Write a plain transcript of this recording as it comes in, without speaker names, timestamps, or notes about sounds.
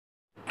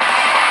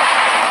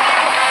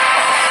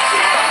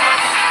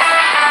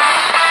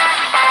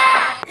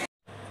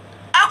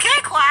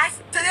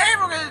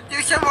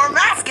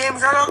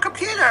things on our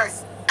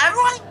computers.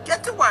 Everyone,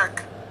 get to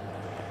work.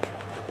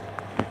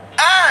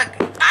 Ugh,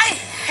 I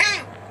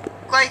hate,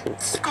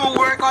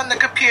 schoolwork on the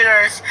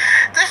computers.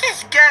 This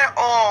is getting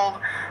old.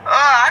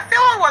 I feel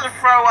I want to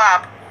throw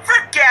up.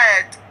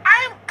 Forget it.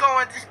 I'm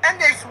going to end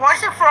this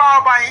once and for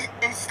all by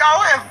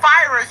installing a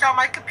virus on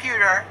my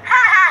computer.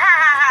 Ha ha ha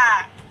ha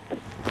ha.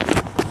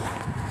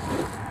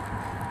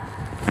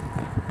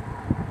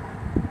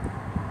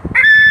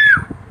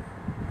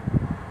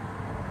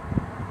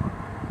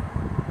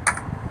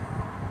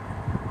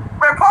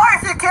 Report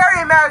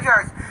security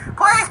measures.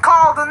 Please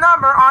call the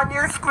number on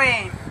your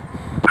screen.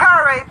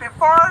 Hurry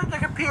before the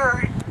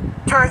computer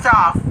turns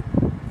off.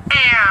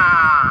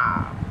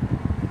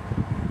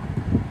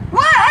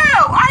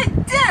 Woohoo! I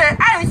did it!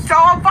 I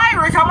installed a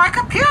virus on my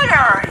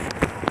computer!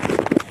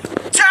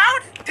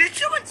 Toad, did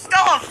you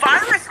install a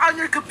virus on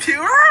your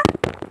computer?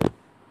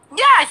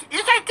 Yes,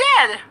 I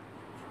did!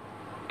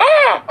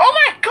 Oh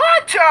my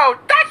god, Toad!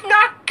 That's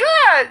not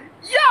good!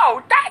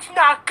 Yo, that's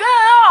not good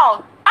at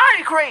all! I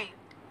agree.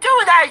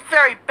 Doing that is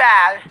very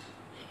bad.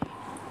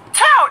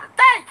 Toad,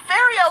 that is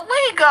very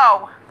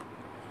illegal!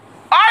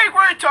 I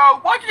agree,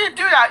 Toad. Why did you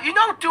do that? You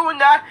know doing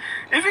that,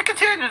 if you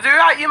continue to do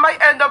that, you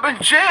might end up in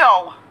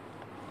jail.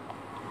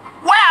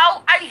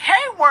 Well, I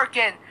hate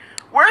working.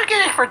 Working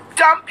is for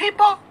dumb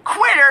people,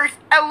 quitters,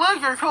 and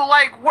losers who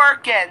like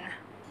working.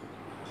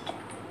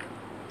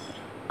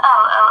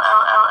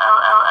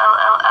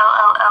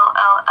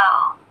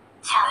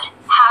 Toad,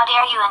 how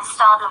dare you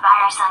install the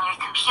virus on your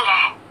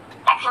computer?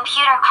 That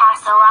computer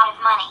costs a lot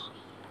of money.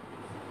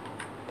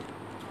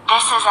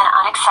 This is an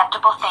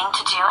unacceptable thing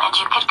to do, and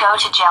you could go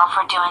to jail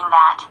for doing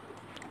that.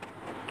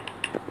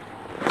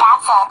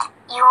 That's it.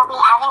 You will be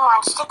having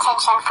lunch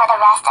detention for the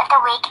rest of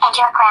the week, and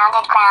you're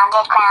grounded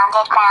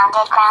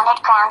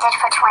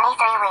for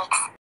 23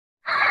 weeks.